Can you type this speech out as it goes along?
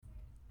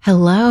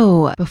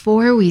Hello.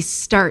 Before we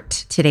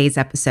start today's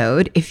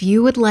episode, if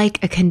you would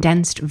like a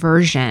condensed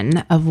version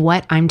of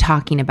what I'm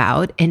talking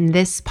about in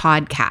this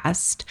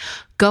podcast,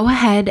 go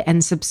ahead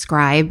and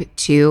subscribe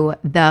to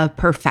The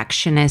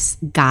Perfectionist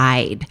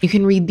Guide. You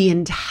can read the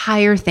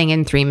entire thing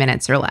in 3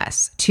 minutes or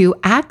less. To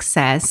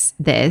access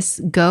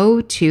this,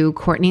 go to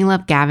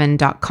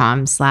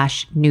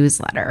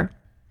CourtneyLoveGavin.com/newsletter.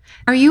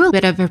 Are you a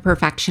bit of a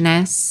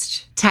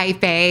perfectionist,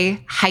 type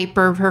A,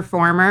 hyper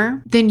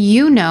performer? Then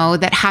you know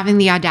that having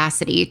the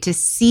audacity to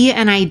see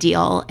an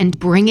ideal and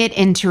bring it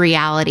into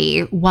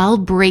reality while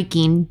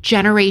breaking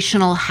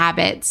generational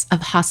habits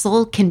of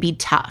hustle can be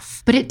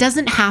tough, but it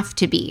doesn't have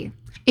to be.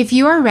 If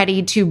you are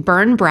ready to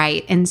burn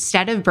bright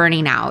instead of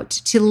burning out,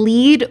 to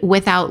lead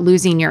without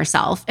losing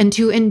yourself, and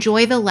to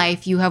enjoy the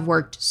life you have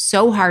worked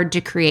so hard to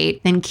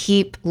create, then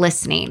keep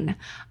listening.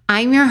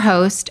 I'm your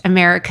host,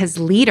 America's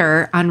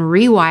leader on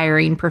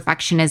rewiring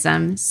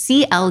perfectionism,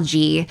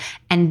 CLG,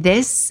 and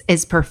this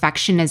is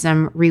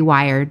Perfectionism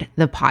Rewired,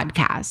 the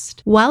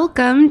podcast.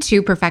 Welcome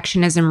to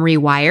Perfectionism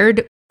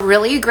Rewired.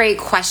 Really great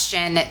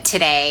question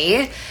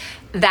today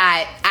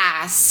that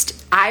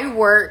asked, I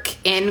work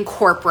in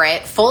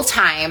corporate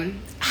full-time.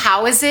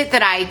 How is it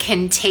that I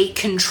can take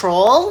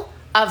control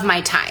of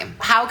my time?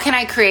 How can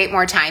I create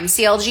more time?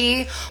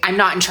 CLG, I'm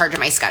not in charge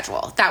of my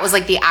schedule. That was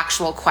like the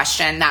actual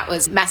question that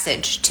was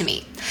messaged to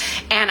me.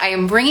 And I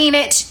am bringing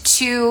it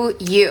to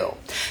you.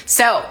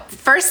 So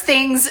first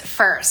things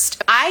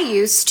first, I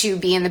used to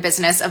be in the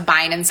business of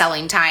buying and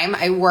selling time.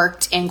 I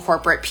worked in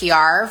corporate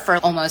PR for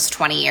almost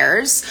 20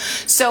 years.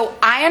 So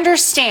I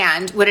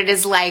understand what it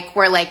is like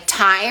where like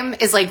time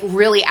is like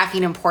really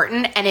effing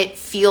important and it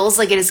feels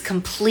like it is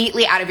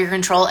completely out of your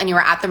control and you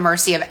are at the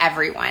mercy of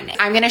everyone.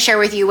 I'm going to share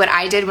with you what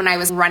I did when I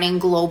was running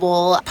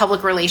global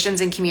public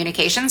relations and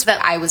communications,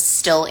 that I was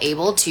still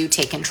able to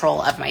take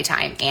control of my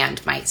time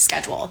and my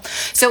schedule.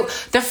 So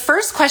the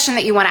first question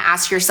that you want to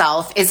ask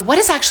yourself is, what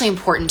is actually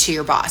important to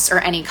your boss or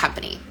any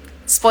company?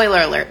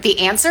 Spoiler alert, the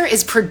answer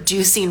is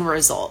producing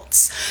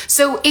results.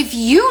 So if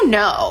you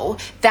know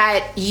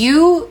that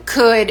you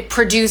could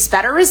produce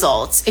better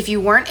results if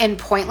you weren't in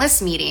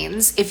pointless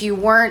meetings, if you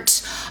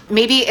weren't,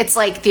 maybe it's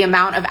like the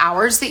amount of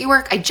hours that you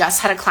work. I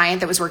just had a client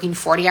that was working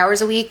 40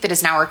 hours a week that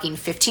is now working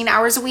 15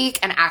 hours a week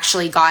and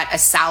actually got a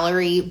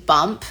salary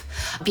bump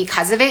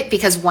because of it,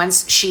 because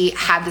once she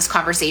had this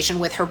conversation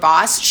with her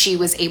boss, she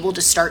was able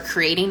to start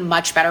creating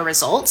much better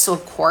results. So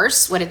of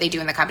course, what did they do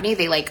in the company?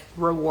 They like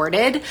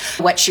rewarded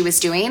what she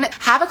was doing.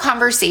 Have a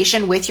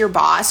conversation with your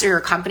boss or your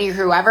company or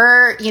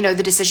whoever, you know,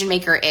 the decision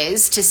maker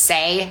is, to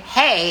say,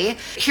 hey,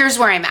 here's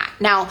where I'm at.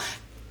 Now,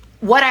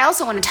 what I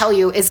also want to tell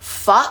you is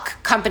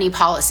fuck company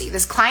policy.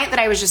 This client that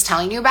I was just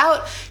telling you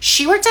about,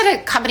 she worked at a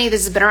company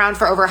that's been around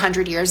for over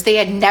 100 years. They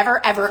had never,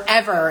 ever,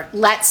 ever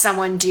let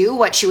someone do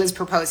what she was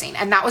proposing.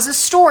 And that was a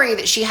story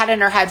that she had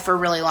in her head for a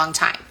really long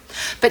time.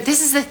 But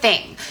this is the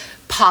thing.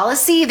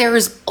 Policy, there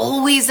is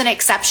always an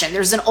exception.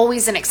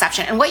 Always an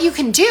exception. And what you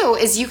can do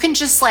is you can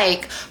just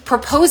like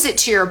propose it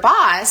to your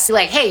boss,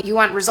 like, hey, you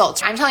want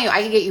results. I'm telling you,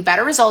 I can get you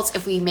better results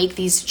if we make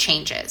these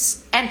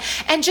changes. And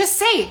just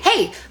say,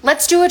 hey,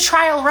 let's do a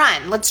trial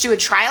run. Let's do a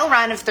trial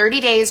run of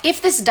 30 days.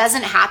 If this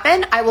doesn't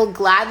happen, I will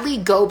gladly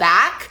go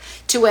back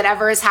to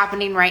whatever is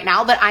happening right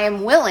now, but I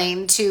am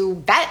willing to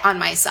bet on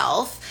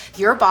myself.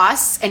 Your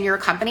boss and your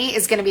company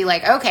is going to be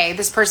like, okay,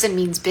 this person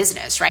means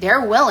business, right?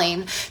 They're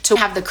willing to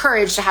have the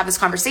courage to have this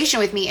conversation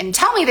with me and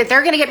tell me that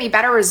they're going to get me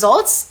better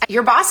results.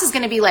 Your boss is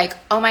going to be like,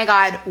 oh my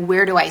God,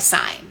 where do I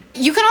sign?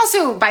 You can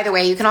also, by the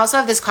way, you can also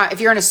have this, if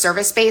you're in a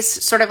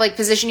service-based sort of like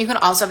position, you can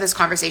also have this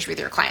conversation with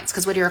your clients,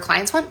 because what do your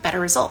clients want? Better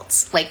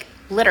results. Like,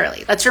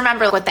 literally. Let's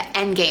remember what the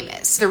end game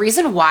is. The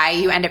reason why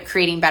you end up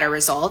creating better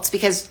results,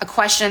 because a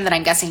question that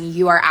I'm guessing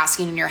you are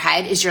asking in your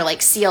head is, you're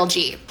like,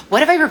 CLG,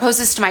 what if I propose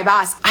this to my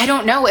boss? I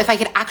don't know if I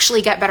could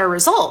actually get better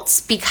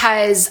results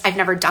because I've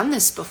never done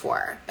this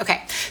before.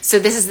 Okay, so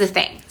this is the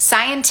thing.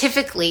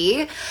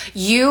 Scientifically,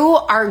 you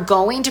are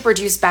going to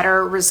produce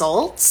better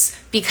results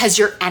because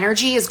your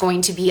energy is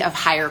going to be of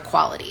higher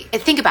quality.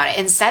 And think about it.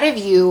 Instead of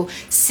you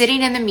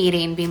sitting in the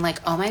meeting being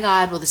like, oh my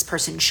God, will this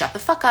person shut the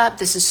fuck up?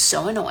 This is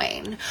so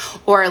annoying.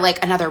 Or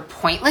like another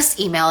pointless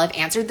email, I've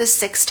answered this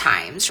 6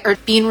 times. Or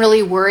being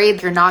really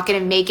worried you're not going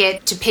to make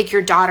it to pick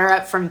your daughter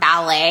up from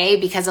ballet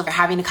because of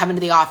having to come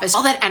into the office.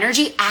 All that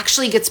energy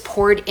actually gets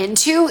poured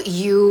into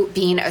you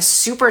being a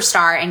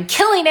superstar and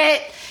killing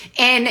it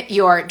in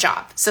your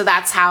job. So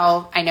that's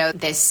how I know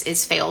this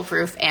is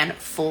fail-proof and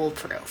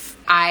foolproof.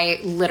 I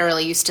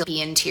literally used to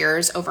be in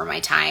tears over my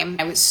time.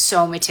 I was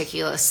so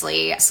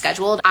meticulously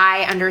scheduled.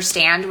 I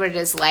understand what it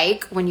is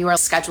like when you are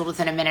scheduled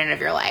within a minute of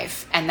your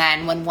life. And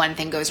then when one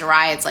thing goes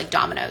awry, it's like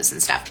dominoes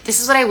and stuff.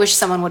 This is what I wish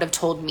someone would have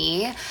told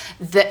me,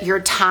 that your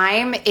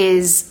time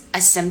is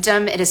a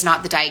symptom. It is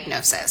not the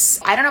diagnosis.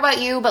 I don't know about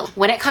you, but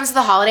when it comes to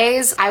the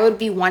holidays, I would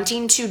be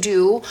wanting to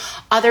do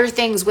other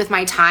things with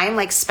my time,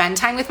 like spend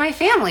time with my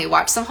family,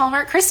 watch some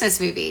Hallmark Christmas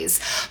movies.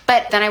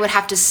 But then I would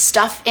have to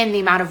stuff in the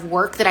amount of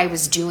work that I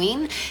was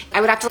doing. I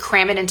would have to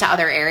cram it into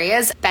other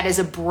areas. That is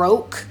a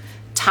broke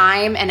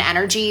time and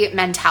energy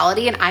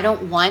mentality, and I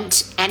don't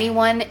want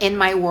anyone in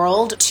my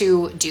world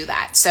to do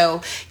that.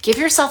 So give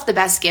yourself the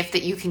best gift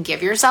that you can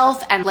give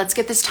yourself, and let's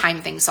get this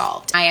time thing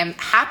solved. I am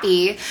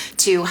happy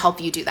to help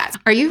you do that.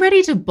 Are you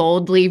ready to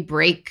boldly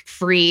break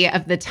free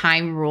of the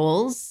time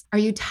rules? Are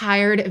you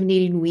tired of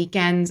needing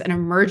weekends and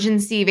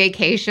emergency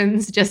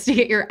vacations just to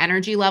get your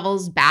energy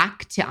levels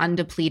back to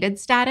undepleted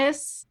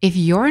status? If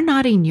you're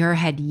nodding your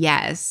head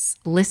yes,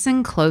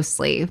 listen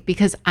closely,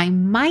 because I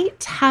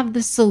might have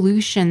the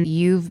solution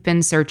you've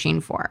been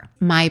searching for.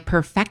 My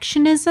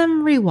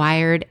Perfectionism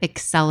Rewired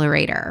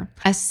Accelerator,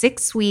 a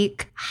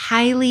 6-week,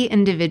 highly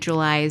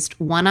individualized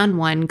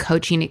one-on-one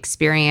coaching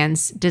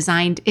experience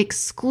designed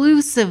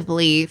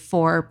exclusively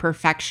for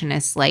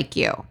perfectionists like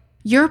you.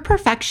 Your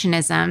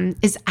perfectionism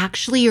is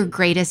actually your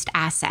greatest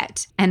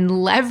asset, and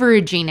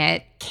leveraging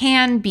it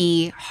can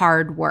be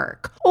hard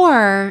work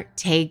or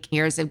take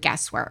years of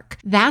guesswork.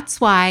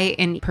 That's why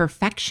in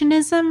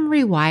Perfectionism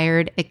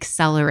Rewired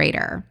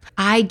Accelerator,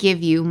 I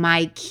give you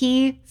my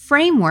key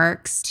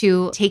frameworks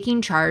to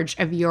taking charge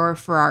of your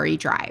Ferrari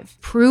drive,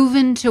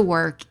 proven to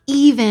work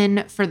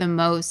even for the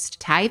most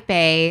type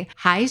A,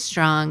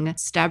 high-strung,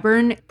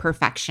 stubborn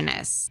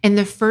perfectionists. In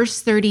the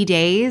first 30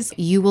 days,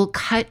 you will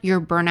cut your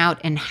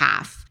burnout in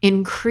half,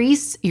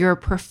 increase your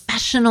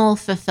professional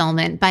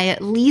fulfillment by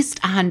at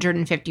least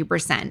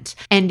 150%,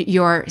 and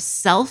your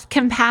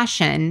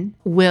self-compassion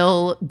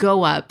will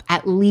go up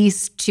at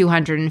least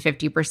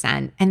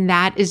 250%. And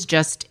that is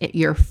just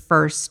your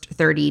first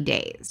 30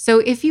 days. So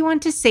if you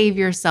want to save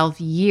yourself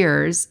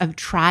years of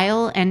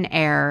trial and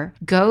error,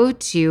 go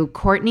to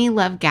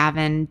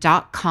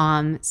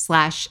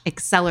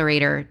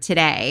CourtneyLoveGavin.com/accelerator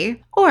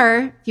today.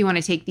 Or if you want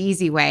to take the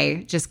easy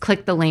way, just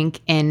click the link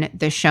in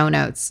the show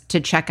notes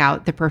to check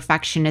out the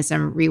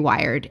Perfectionism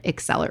Rewired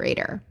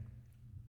Accelerator.